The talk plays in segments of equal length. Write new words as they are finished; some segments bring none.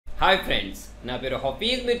Hi friends, నా పేరు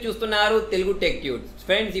హఫీజ్. మీరు చూస్తున్నారు తెలుగు టెక్ ట్యూట్స్.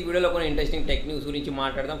 ఫ్రెండ్స్, ఈ వీడియోలో కొన్ని ఇంట్రెస్టింగ్ టెక్ న్యూస్ గురించి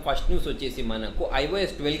మాట్లాడదాం. ఫస్ట్ న్యూస్ వచ్చేసి మనకు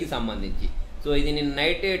iOS 12కి సంబంధించి. సో ఇది నేను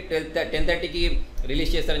నైట్ 10:30కి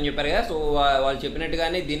రిలీజ్ చేస్తారని చెప్పారు కదా. సో వాళ్ళు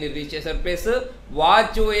చెప్పినట్టుగానే దీన్ని రిలీజ్ చేశారు. ప్లస్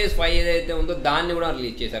వాచ్ OS 5 ఏదైతే ఉందో దాన్ని కూడా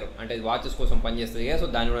రిలీజ్ చేశారు. అంటే వాచెస్ కోసం పనిచేస్తుంది కదా, సో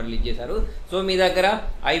దాన్ని కూడా రిలీజ్ చేశారు. సో మీ దగ్గర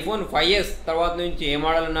iPhone 5s తర్వాత నుంచి ఏ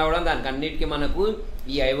మోడల్ ఉన్నా కూడా దానికి అన్నిటికీ మనకు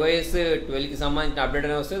ఈ iOS 12కి సంబంధించిన అప్డేట్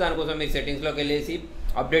అనేది వస్తుంది. దానికోసం మీరు సెట్టింగ్స్లోకి వెళ్ళేసి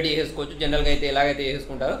అప్డేట్ చేసేసుకోవచ్చు. జనరల్గా అయితే ఎలాగైతే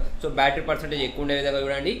చేసుకుంటారో. సో బ్యాటరీ పర్సెంటేజ్ ఎక్కువ ఉండే విధంగా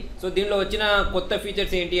చూడండి. సో దీనిలో వచ్చిన కొత్త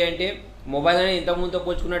ఫీచర్స్ ఏంటి అంటే, మొబైల్ అనేది ఇంతకుముందుతో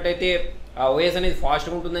పోల్చుకున్నట్టయితే OS అనేది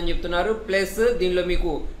ఫాస్ట్గా ఉంటుందని చెప్తున్నారు. ప్లస్ దీనిలో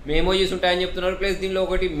మీకు మెమోజీస్ ఉంటాయని చెప్తున్నారు. ప్లస్ దీనిలో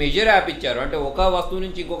ఒకటి మెజర్ యాప్ ఇచ్చారు. అంటే ఒక వస్తువు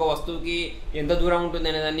నుంచి ఇంకొక వస్తువుకి ఎంత దూరం ఉంటుంది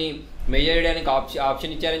అనే దాన్ని మెజర్ చేయడానికి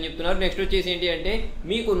ఆప్షన్ ఇచ్చారని చెప్తున్నారు. నెక్స్ట్ వచ్చేసి ఏంటి అంటే,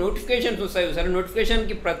 మీకు నోటిఫికేషన్స్ వస్తాయి సరే.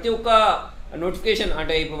 నోటిఫికేషన్కి ప్రతి ఒక్క నోటిఫికేషన్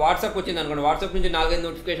అంటే ఇప్పుడు వాట్సాప్ వచ్చింది అనుకోండి, వాట్సాప్ నుంచి 4-5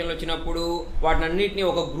 నోటిఫికేషన్లు వచ్చినప్పుడు వాటిని అన్నింటినీ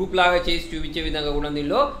ఒక గ్రూప్ లాగా చేసి చూపించే విధంగా కూడా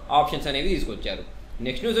దీనిలో ఆప్షన్స్ అనేవి తీసుకొచ్చారు.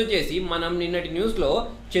 నెక్స్ట్ న్యూస్ వచ్చేసి, మనం నిన్నటి న్యూస్లో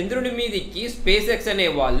చంద్రుడి మీదకి స్పేస్ ఎక్స్ అనే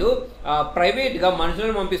వాళ్ళు ప్రైవేట్గా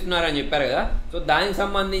మనుషులను పంపిస్తున్నారని చెప్పారు కదా. సో దానికి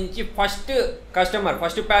సంబంధించి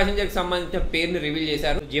ఫస్ట్ ప్యాసింజర్కి సంబంధించిన పేరుని రివీల్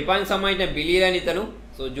చేశారు. జపాన్కి సంబంధించిన బిలియన్ అని ఇతను.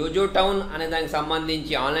 సో జోజో టౌన్ అనే దానికి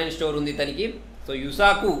సంబంధించి ఆన్లైన్ స్టోర్ ఉంది ఇతనికి. సో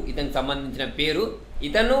యుసాకు ఇతనికి సంబంధించిన పేరు.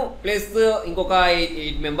 ఇతను ప్లస్ ఇంకొక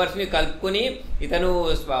 8 మెంబర్స్ని కలుపుకొని ఇతను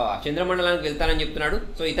చంద్రమండలానికి వెళ్తానని చెప్తున్నాడు.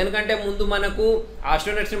 సో ఇతనికంటే ముందు మనకు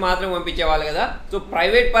ఆస్ట్రోనట్స్ని మాత్రం పంపించేవాళ్ళు కదా. సో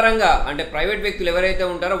ప్రైవేట్ పరంగా అంటే ప్రైవేట్ వ్యక్తులు ఎవరైతే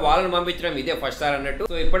ఉంటారో వాళ్ళని పంపించడం ఇదే ఫస్ట్ సార్ అన్నట్టు.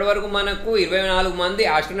 సో ఇప్పటి వరకు మనకు 24 మంది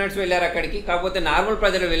ఆస్ట్రోనట్స్ వెళ్ళారు అక్కడికి. కాకపోతే నార్మల్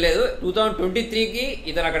ప్రజలు వెళ్ళలేదు. 2023కి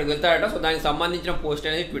ఇతను అక్కడికి వెళ్తాడట. సో దానికి సంబంధించిన పోస్ట్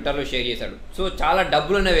అనేది ట్విట్టర్లో షేర్ చేశాడు. సో చాలా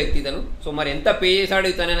డబ్బులున్న వ్యక్తి ఇతను. సో మరి ఎంత పే చేశాడు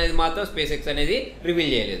ఇతను అనేది మాత్రం స్పేస్ ఎక్స్ అనేది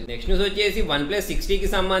రివీల్ చేయలేదు. నెక్స్ట్ న్యూస్ వచ్చేసి, OnePlus 60కి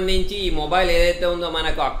సంబంధించి ఈ మొబైల్ ఏదైతే ఉందో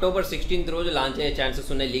మనకు October 16th రోజు లాంచ్ అయ్యే ఛాన్సెస్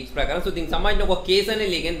ఉన్నాయి లీక్స్ ప్రకారం. సో దీనికి సంబంధించిన ఒక కేసు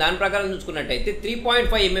అనేది లీక్ అయింది. దాని ప్రకారం చూసుకున్నట్టయితే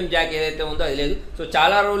 3.5mm జాక్ ఏదైతే ఉందో అది లేదు. సో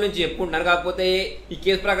చాలా రోజుల నుంచి చెప్పుకుంటున్నారు. కాకపోతే ఈ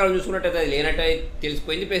కేసు ప్రకారం చూసుకున్నట్టయితే అది లేనట్టు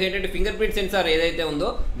తెలిసిపోయింది. ప్లస్ ఏంటంటే ఫింగర్ ప్రింట్ సెన్సార్ ఏదైతే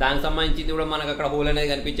ఉందో దానికి సంబంధించి కూడా మనకు అక్కడ హోల్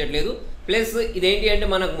అనేది కనిపించట్లేదు. ప్లస్ ఇదేంటి అంటే,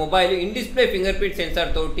 మనకు mobile in display finger print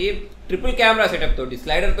censor తోటి ట్రిపుల్ కెమెరా సెటప్ తోటి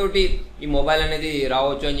స్లైడర్ తోటి ఈ మొబైల్ అనేది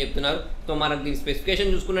రావచ్చు అని చెప్తున్నారు. సో మనకు దీని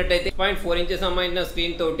స్పెసిఫికేషన్ చూసుకున్నట్టయితే 6.4 ఇంచెస్ సంబంధించిన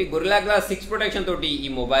స్క్రీన్ తోటి గొరిల్లా గ్లాస్ 6 ప్రొటెక్షన్ తోటి ఈ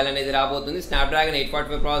మొబైల్ అనేది రాబోతుంది. స్నాప్డ్రాగన్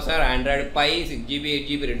 845 ప్రాసెసర్, ఆండ్రాయిడ్ పై 6GB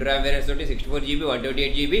 8GB 2 RAM వేరియంట్స్ తోటి, 64GB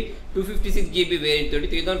 128GB 256GB వేరియంట్ తోటి,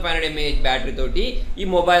 3500 mAh బ్యాటరీ తోటి ఈ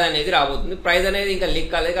మొబైల్ అనేది రాబోతుంది. ప్రైస్ అనేది ఇంకా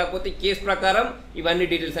లీక్ కాలేదు. కాకపోతే కేసు ప్రకారం ఇవన్నీ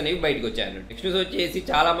డీటెయిల్స్ అనేవి బయటకు వచ్చాయన్నట్టు. నెక్స్ట్ వచ్చేసి,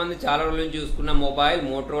 చాలా మంది చాలా రోజుల నుంచి చూసుకున్న మొబైల్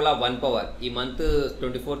మోట్రోలా OnePower ఈ మంత్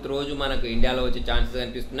 24th రోజు మనకు ఇండియాలో వచ్చే ఛాన్సెస్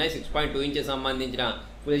కనిపిస్తున్నాయి. 6.2 ఇంచెస్ సంబంధించిన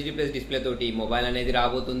ఫుల్ HD ప్లస్ డిస్ప్లే తోటి మొబైల్ అనేది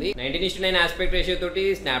రాబోతుంది. 19:9 ఆస్పెక్ట్ రేషియో తోటి,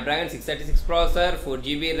 Snapdragon 636 processor,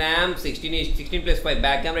 4GB RAM, 16+5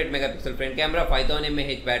 back camera, 8 megapixel front camera, 5000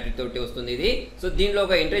 mAh battery తోటి వస్తుంది ఇది. సో దీనిలో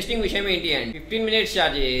ఒక ఇంట్రెస్టింగ్ విషయం ఏంటి అంటే, 15 minutes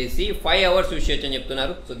ఛార్జ్ చేసి 5 hours యూస్ చేయొచ్చు అని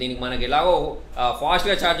చెప్తున్నారు. సో దీనికి మనకి ఎలాగో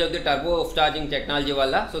ఫాస్ట్గా ఛార్జ్ అవుతుంది టర్బో ఛార్జింగ్ టెక్నాలజీ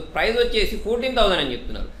వల్ల. సో ప్రైస్ వచ్చేసి 14,000 అని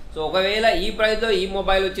చెప్తున్నారు. సో ఒకవేళ ఈ ప్రైస్లో ఈ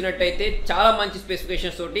మొబైల్ వచ్చినట్టయితే చాలా మంచి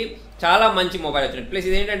స్పెసిఫికేషన్స్ తోటి చాలా మంచి మొబైల్ వచ్చినట్టు. ప్లస్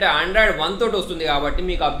ఇదేంటంటే ఆండ్రాయిడ్ 1 తోటి వస్తుంది కాబట్టి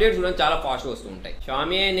మీకు అప్డేట్స్ కూడా చాలా ఫాస్ట్గా వస్తూ ఉంటాయి.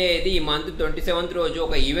 షామీ అనేది ఈ మంత్ 27th రోజు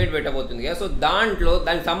ఒక ఈవెంట్ పెట్టబోతుంది కదా. సో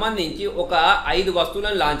దానికి సంబంధించి ఒక 5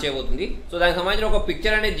 వస్తువులను లాంచ్ చేయబోతుంది. సో దానికి సంబంధించిన ఒక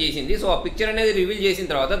పిక్చర్ అనేది చేసింది. సో ఆ పిక్చర్ అనేది రివీల్ చేసిన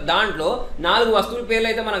తర్వాత దాంట్లో 4 వస్తువుల పేర్లు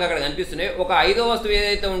అయితే మనకు అక్కడ కనిపిస్తున్నాయి. ఒక 5వ వస్తువు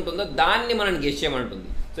ఏదైతే ఉంటుందో దాన్ని మనం గెస్ చేయమంటుంది.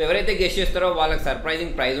 సో ఎవరైతే గెస్ చేస్తారో వాళ్ళకి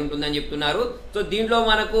సర్ప్రైజింగ్ ప్రైజ్ ఉంటుందని చెప్తున్నారు. సో దీంట్లో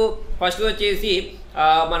మనకు ఫస్ట్ వచ్చేసి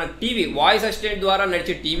మన టీవీ వాయిస్ అసిస్టెంట్ ద్వారా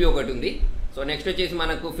నడిచే టీవీ ఒకటి ఉంది. సో నెక్స్ట్ వచ్చేసి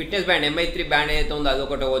మనకు ఫిట్నెస్ బ్యాండ్ MI3 బ్యాండ్ ఏదైతే ఉందో అది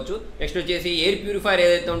ఒకటి అవ్వచ్చు. నెక్స్ట్ వచ్చేసి ఎయిర్ ప్యూరిఫైర్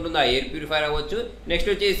ఏదైతే ఉంటుందో ఆ ఎయిర్ ప్యూరిఫైర్ అవ్వచ్చు. నెక్స్ట్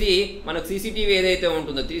వచ్చేసి మనకు CCTV ఏదైతే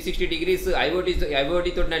ఉంటుందో 360 degrees IoT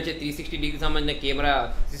తోటి నడిచే 360 degree సంబంధించిన కెమెరా,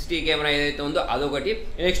 CCTV కెమెరా ఏదైతే ఉందో అదొకటి.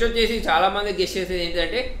 నెక్స్ట్ వచ్చేసి చాలా మంది గెస్ చేసేది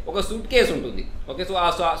ఏంటంటే ఒక సూట్ కేసు ఉంటుంది. ఓకే, సో ఆ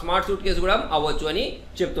స్మార్ట్ సూట్ కేసు కూడా అవ్వచ్చు అని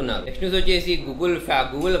చెప్తున్నారు. నెక్స్ట్ న్యూస్ వచ్చేసి,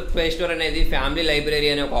 గూగుల్ ప్లే స్టోర్ అనేది ఫ్యామిలీ లైబ్రరీ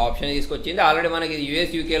అనే ఒక ఆప్షన్ తీసుకొచ్చింది. ఆల్రెడీ మనకి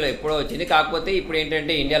US UKలో ఎప్పుడో వచ్చింది. కాకపోతే ఇప్పుడు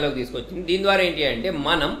ఏంటంటే ఇండియాలోకి తీసుకొచ్చింది. దీని ద్వారా ఏంటి అంటే,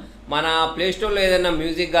 మన ప్లే స్టోర్లో ఏదైనా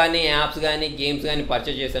మ్యూజిక్ కానీ యాప్స్ కానీ గేమ్స్ కానీ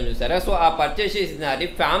పర్చేస్ చేస్తాం చూసారా. సో ఆ పర్చేస్ చేసిన దాన్ని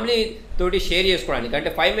ఫ్యామిలీ తోటి షేర్ చేసుకోవడానికి, అంటే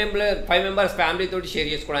 5 మెంబర్స్ ఫ్యామిలీ తోటి షేర్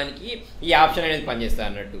చేసుకోవడానికి ఈ ఆప్షన్ అనేది పనిచేస్తారు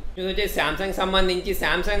అన్నట్టు. ఇది వచ్చేసి సామ్సంగ్ సంబంధించి,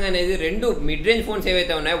 సామ్సంగ్ అనేది 2 మిడ్ రేంజ్ ఫోన్స్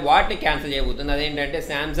ఏవైతే ఉన్నాయో వాటిని క్యాన్సిల్ చేయబోతుంది. అదేంటంటే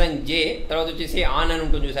సామ్సంగ్ J, తర్వాత వచ్చేసి ఆన్ అని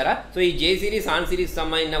ఉంటుంది చూసారా. సో ఈ J సిరీస్ ఆన్ సిరీస్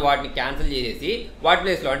సంబంధించిన వాటిని క్యాన్సిల్ చేసేసి వాటి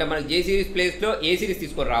ప్లేస్లో అంటే మనకి J సిరీస్ ప్లేస్లో A సిరీస్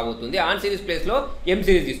తీసుకొని రాబోతుంది. ఆన్ సిరీస్ ప్లేస్లో M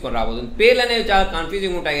సిరీస్ తీసుకొని రాబోతుంది. పేర్లు అనేవి చాలా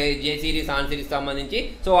కన్ఫ్యూజింగ్ ఉంటాయి J సిరీస్ ఆన్ సిరీస్ సంబంధించి.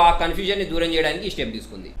 సో ఆ కన్ఫ్యూజన్ని దూరం చేయడానికి ఈ స్టెప్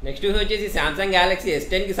తీసుకుంది. నెక్స్ట్ వచ్చేసి సామ్సంగ్ Galaxy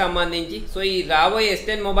S10కి సంబంధించి సంబంధించి సో ఈ రాబోయే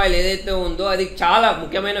S10 మొబైల్ ఏదైతే ఉందో అది చాలా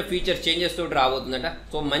ముఖ్యమైన ఫీచర్స్ చేంజెస్ తోటి రాబోతుందట.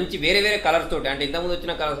 సో మంచి వేరే కలర్స్ తోటి, అంటే ఇంతకుముందు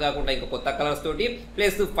వచ్చిన కలర్స్ కాకుండా ఇంకా కొత్త కలర్స్ తోటి,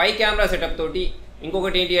 ప్లస్ 5 కెమెరా సెటప్ తోటి.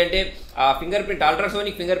 ఇంకొకటి ఏంటి అంటే finger print,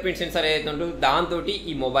 ultrasonic finger print censor ఏదైతే ఉంటుందో దాంతో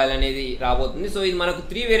ఈ మొబైల్ అనేది రాబోతుంది. సో ఇది మనకు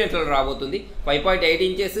 3 వేరియంట్లలో రాబోతుంది. 5.8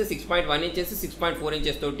 ఇంచెస్, 6.1 ఇంచెస్, 6.4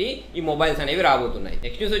 ఇంచెస్ తోటి ఈ మొబైల్స్ అనేవి రాబోతున్నాయి.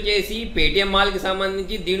 నెక్స్ట్ న్యూస్ వచ్చేసి పేటిఎం మాల్కి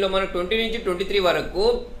సంబంధించి దీనిలో మనకు 20 నుంచి 23 వరకు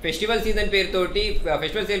ఫెస్టివల్ సీజన్ పేరుతోటి,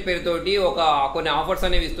 ఫెస్టివల్ సేల్ పేరుతోటి కొన్ని ఆఫర్స్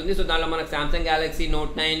అనేవి ఇస్తుంది. సో దానిలో మనకు Samsung Galaxy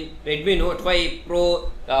note 9, Redmi note 5 pro,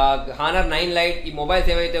 honour 9 light ఈ మొబైల్స్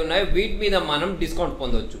ఏవైతే ఉన్నాయో వీటి మీద మనం డిస్కౌంట్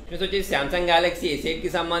పొందొచ్చు. నెక్స్ట్ వచ్చేసి సామ్సంగ్ గెలాక్సీ S8 కి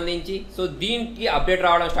సంబంధించి సో దీనికి అప్డేట్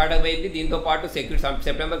రావడం స్టార్ట్ అయిపోయింది. దీంతో పాటు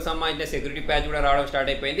సెప్టెంబర్కి సంబంధించిన సెక్యూరిటీ ప్యాచ్ కూడా రావడం స్టార్ట్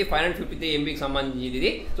అయిపోయింది. 553 MBకి సంబంధించి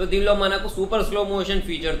ఇది. సో దీనిలో మనకు సూపర్ స్లో మోషన్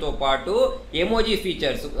ఫీచర్తో పాటు ఎమోజీ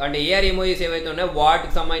ఫీచర్స్, అంటే AR ఎమోజీస్ ఏవైతే ఉన్నాయో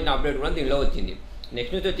వాటికి సంబంధించిన అప్డేట్ కూడా దీనిలో వచ్చింది.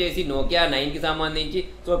 నెక్స్ట్ న్యూస్ వచ్చేసి నోకియా 9కి సంబంధించి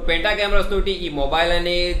సో పెంటా కెమెరాస్ తోటి ఈ మొబైల్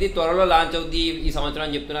అనేది త్వరలో లాంచ్ అవుద్ది ఈ సంవత్సరం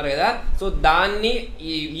అని చెప్తున్నారు కదా. సో దాన్ని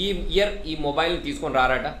ఈ ఇయర్ ఈ మొబైల్ తీసుకొని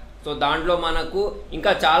రారట. సో దాంట్లో మనకు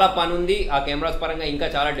ఇంకా చాలా పని ఉంది, ఆ కెమెరాస్ పరంగా ఇంకా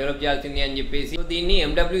చాలా డెవలప్ చేయాల్సింది అని చెప్పేసి సో దీన్ని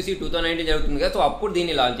MWC 2019 జరుగుతుంది కదా, సో అప్పుడు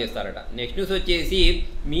దీన్ని లాంచ్ చేస్తారట. నెక్స్ట్ న్యూస్ వచ్చేసి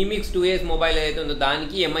మీమిక్స్ 2S మొబైల్ ఏదైతే ఉందో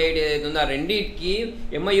దానికి MI8 ఏదైతే ఉందో ఆ రెండింటికి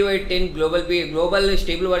MIUI 10 గ్లోబల్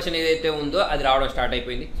స్టేబుల్ వర్షన్ ఏదైతే ఉందో అది రావడం స్టార్ట్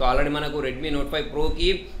అయిపోయింది. సో ఆల్రెడీ మనకు రెడ్మీ నోట్ 5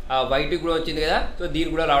 ప్రోకి వైట్ కూడా వచ్చింది కదా, సో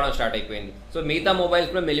దీనికి కూడా రావడం స్టార్ట్ అయిపోయింది. సో మిగతా మొబైల్స్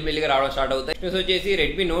కూడా మెల్లిమెల్లిగా రావడం స్టార్ట్ అవుతాయి. నెక్స్ట్ వచ్చేసి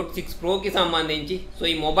రెడ్మీ నోట్ 6 ప్రోకి సంబంధించి సో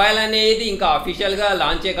ఈ మొబైల్ అనేది ఇంకా అఫీషియల్గా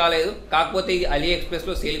లాంచే కాలేదు, కాకపోతే ఇది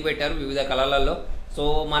AliExpressలో సేల్ పెట్టారు వివిధ కలర్లలో. సో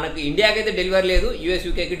మనకు ఇండియాకి అయితే డెలివరీ లేదు, US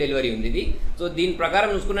UKకి డెలివరీ ఉంది ఇది. సో దీని ప్రకారం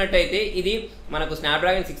చూసుకున్నట్టయితే ఇది మనకు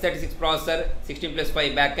Snapdragon 636 processor,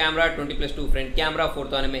 16+5 back camera, 20+2 front camera,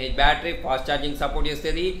 4000 mAh battery, fast charging support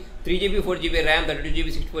చేస్తుంది, 3GB 4GB RAM, 32GB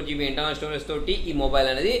 64GB internal storage తోటి ఈ మొబైల్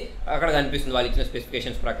అనేది అక్కడ కనిపిస్తుంది వాళ్ళు ఇచ్చిన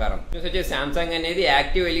స్పెసిఫికేషన్స్ ప్రకారం. వచ్చేసి సామ్సంగ్ అనేది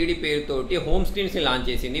యాక్టివ్ LED పేరుతోటి హోమ్ స్క్రీన్స్ని లాంచ్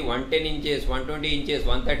చేసింది. 110 ఇంచెస్, 120 ఇంచెస్,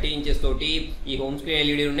 130 ఇంచెస్ తోటి ఈ హోమ్ స్క్రీన్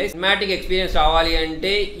LED ఉన్నాయి. సినిమాటిక్ ఎక్స్పీరియన్స్ రావాలి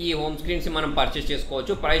అంటే ఈ హోమ్ స్క్రీన్స్ మనం పర్చేస్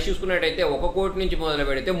చేసుకోవచ్చు. ప్రైస్ చూసుకున్నట్టయితే 1 కోటి నుంచి మొదలు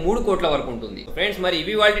పెడితే 3 కోట్ల వరకు ఉంటుంది. ఫ్రెండ్స్ మరి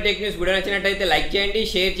ఇవి వాళ్ళ టెక్ న్యూస్. వీడియో నచ్చినట్టయితే లైక్ చేయండి,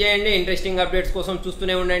 షేర్ చేయండి. ఇంట్రెస్టింగ్ అప్డేట్స్ కోసం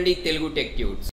చూస్తూనే ఉండండి తెలుగు టెక్ ట్యూట్స్.